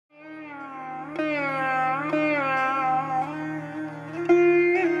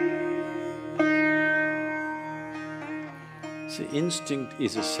See, instinct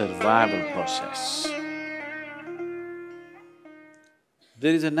is a survival process.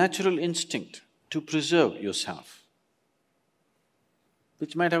 There is a natural instinct to preserve yourself,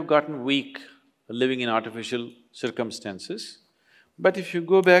 which might have gotten weak living in artificial circumstances. But if you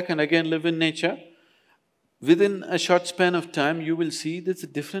go back and again live in nature, within a short span of time, you will see there's a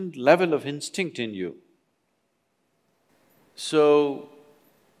different level of instinct in you. So,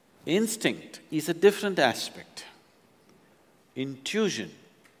 instinct is a different aspect. Intuition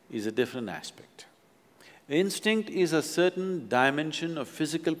is a different aspect. Instinct is a certain dimension of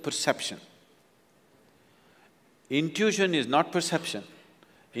physical perception. Intuition is not perception.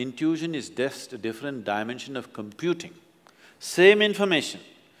 Intuition is just a different dimension of computing. Same information,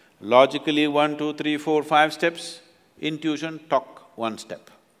 logically 1, 2, 3, 4, 5 steps, intuition, talk, 1 step.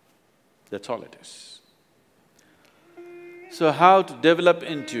 That's all it is. So how to develop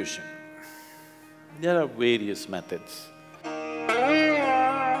intuition? There are various methods.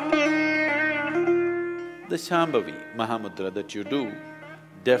 The Shambhavi Mahamudra that you do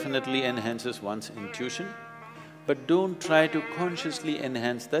definitely enhances one's intuition, but don't try to consciously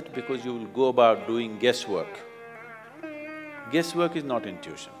enhance that because you will go about doing guesswork. Guesswork is not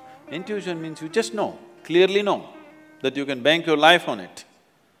intuition. Intuition means you just know, clearly know, that you can bank your life on it.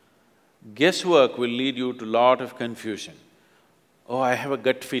 Guesswork will lead you to lot of confusion. Oh, I have a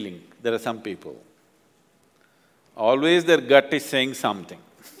gut feeling. There are some people, always their gut is saying something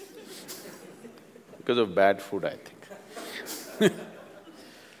because of bad food, I think.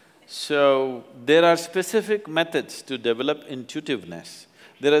 So, there are specific methods to develop intuitiveness.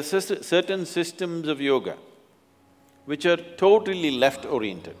 There are certain systems of yoga which are totally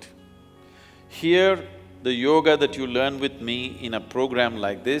left-oriented. Here, the yoga that you learn with me in a program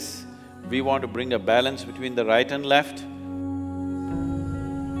like this, we want to bring a balance between the right and left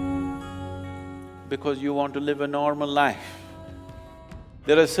because you want to live a normal life.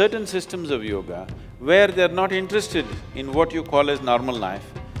 There are certain systems of yoga where they're not interested in what you call as normal life.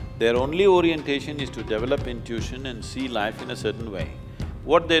 Their only orientation is to develop intuition and see life in a certain way.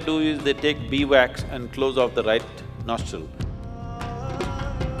 What they do is they take beeswax and close off the right nostril.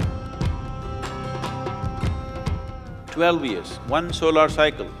 12 years, 1 solar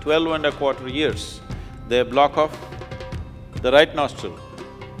cycle, 12.25 years, they block off the right nostril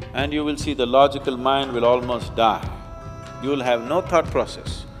and you will see the logical mind will almost die. You will have no thought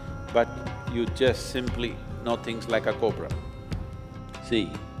process, but you just simply know things like a cobra. See,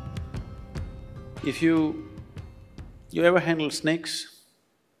 if you ever handle snakes?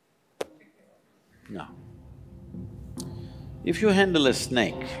 No. If you handle a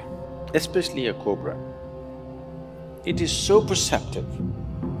snake, especially a cobra, it is so perceptive.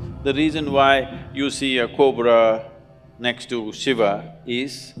 The reason why you see a cobra next to Shiva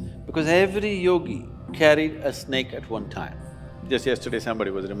is because every yogi carried a snake at one time. Just yesterday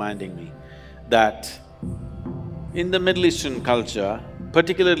somebody was reminding me that in the Middle Eastern culture,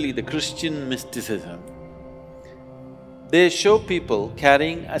 particularly the Christian mysticism, they show people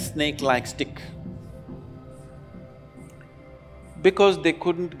carrying a snake-like stick because they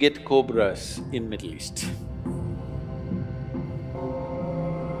couldn't get cobras in Middle East.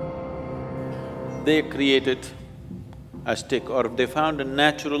 They created a stick or they found a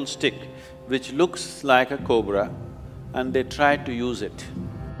natural stick which looks like a cobra and they tried to use it.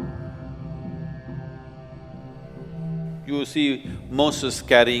 You see Moses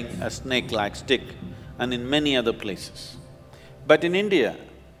carrying a snake-like stick and in many other places. But in India,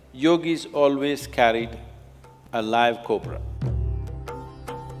 yogis always carried a live cobra.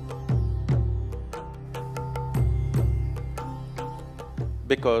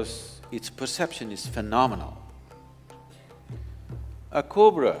 Because its perception is phenomenal. A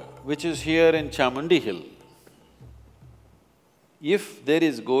cobra which is here in Chamundi Hill, if there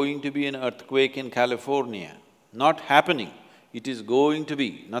is going to be an earthquake in California, not happening, it is going to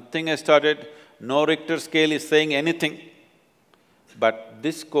be, nothing has started, no Richter scale is saying anything, but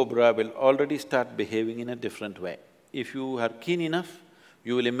this cobra will already start behaving in a different way. If you are keen enough,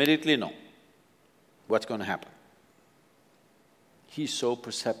 you will immediately know what's going to happen. He's so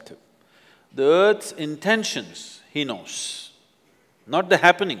perceptive. The earth's intentions, he knows, not the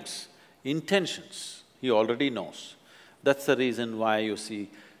happenings, intentions, he already knows. That's the reason why you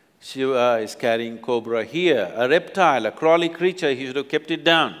see Shiva is carrying cobra here, a reptile, a crawly creature, he should have kept it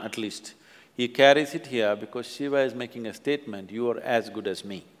down at least. He carries it here because Shiva is making a statement, you are as good as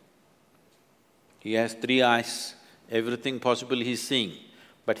me. He has 3 eyes, everything possible he's seeing,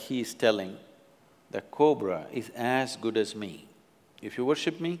 but he is telling, the cobra is as good as me. If you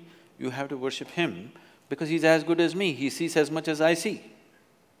worship me, you have to worship him because he's as good as me, he sees as much as I see.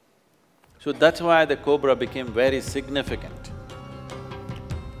 So that's why the cobra became very significant.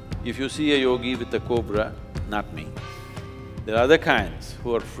 If you see a yogi with a cobra, not me. There are other kinds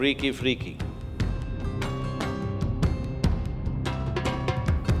who are freaky.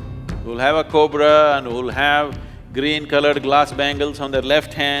 Who'll have a cobra and who'll have green-colored glass bangles on their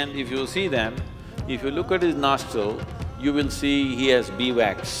left hand. If you see them, if you look at his nostril, you will see he has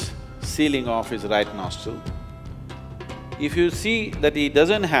beeswax sealing off his right nostril. If you see that he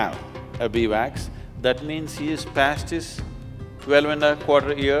doesn't have a beeswax, that means he is past his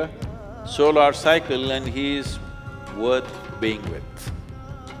 12.25 year solar cycle and he is worth being with.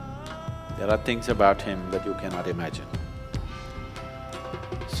 There are things about him that you cannot imagine.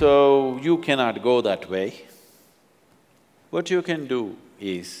 So, you cannot go that way. What you can do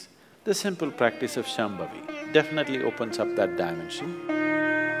is, the simple practice of Shambhavi definitely opens up that dimension.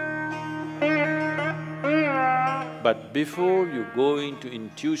 But before you go into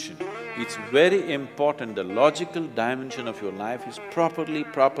intuition, it's very important the logical dimension of your life is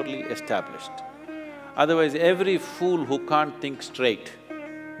properly established. Otherwise, every fool who can't think straight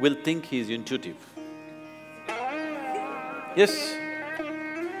will think he's intuitive. Yes.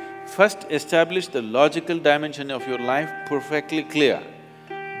 First establish the logical dimension of your life perfectly clear,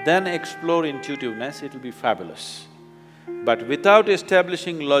 then explore intuitiveness, it'll be fabulous. But without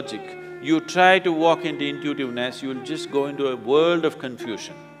establishing logic, you try to walk into intuitiveness, you'll just go into a world of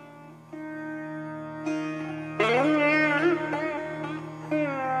confusion.